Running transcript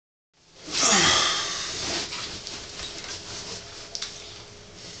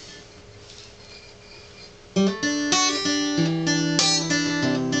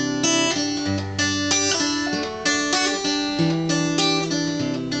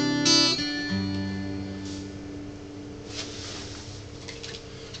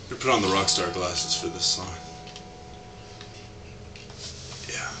put on the rock star glasses for this song.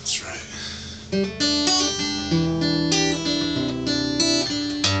 Yeah, that's right.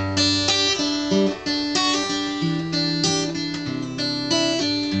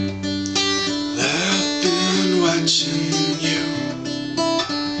 I've been watching you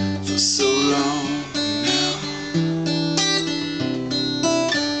for so long now.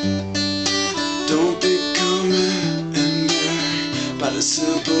 Don't be coming and back by the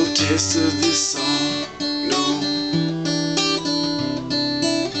simple taste of this song, no.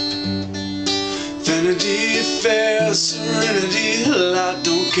 Vanity Fair, serenity, I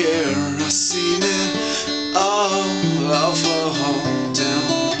don't care. I've seen it all fall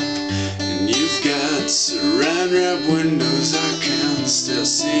down. And you've got Seran Wrap windows, I can still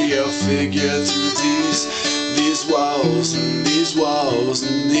see your figure through these walls and these walls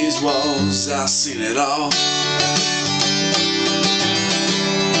and these walls. I've seen it all.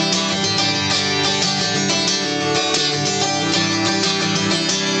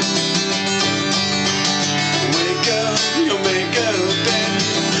 Your makeup and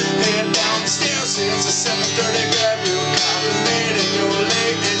head down the stairs. It's a 7:30, grab your coffee made and you're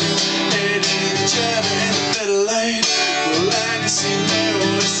late and your head in the chair in the middle lane. Well, and you see me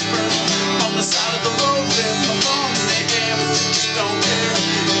whispering on the side of the road with my phone in the air, but you just don't care.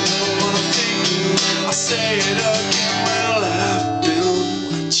 You know what I'm thinking, I'll say it again. Well, I've been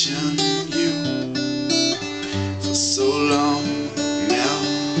watching you for so long now.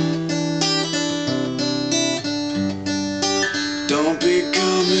 Don't be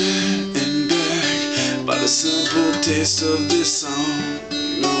coming in back by the simple taste of this song,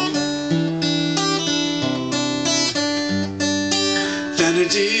 no.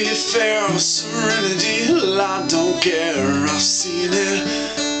 Vanity Fair, serenity, I don't care. I've seen it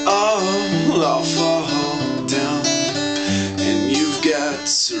all fall down. And you've got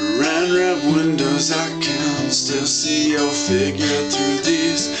Seran Wrap windows, I can still see your figure through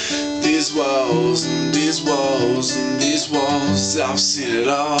these walls and these walls and these walls. I've seen it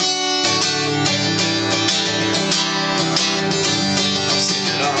all. I've seen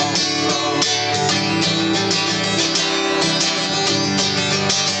it all.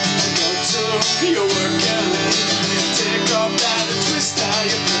 Go to your workout, take off that twist out,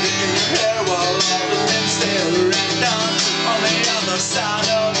 you put it in your hair while all the men stare and down on the other side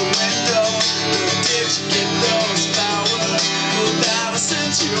of the window. Did you get those flowers? Well, that I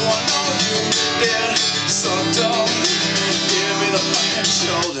sent you, I know you did. So don't give me the fucking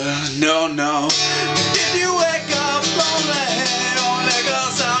shoulder, no, no. Did you wake up lonely? Only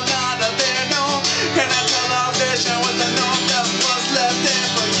 'cause I'm not there, no. And I television with the note that was left there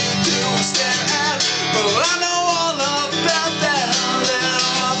for you to stare at. Well, I know all about that little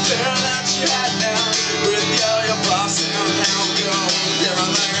affair that you had now with your boss and how it goes.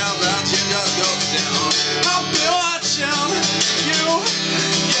 Everything about you just goes down. I've been watching you,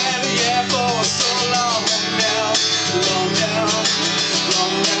 yeah, for so long now, long now,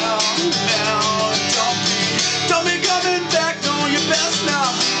 long now, now. Don't be coming back on your best now.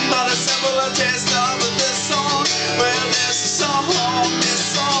 But a simple taste of this song. Well, this song,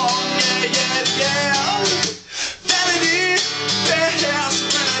 yeah, yeah, yeah. Vanity, fair,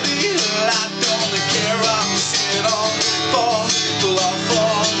 serenity, I don't care. I've seen it all fall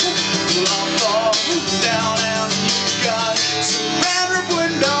down. And you got Seran Wrap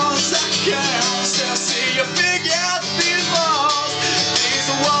windows, I can still see your figure through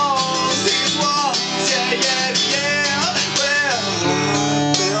these walls, yeah, yeah, yeah. Well,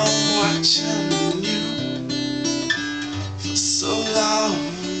 I've been watching you for so long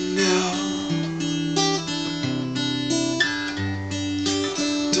now.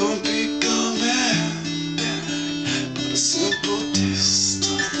 Don't be coming back by the simple taste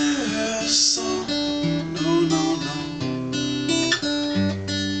of this song, no, no, no.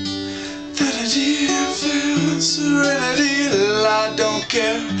 Vanity Fair, serenity, I don't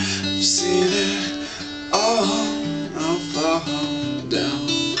care. I've seen it all fall down.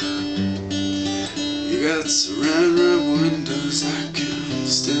 You got Seran Wrap windows, I can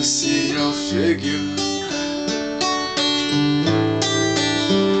still see your figure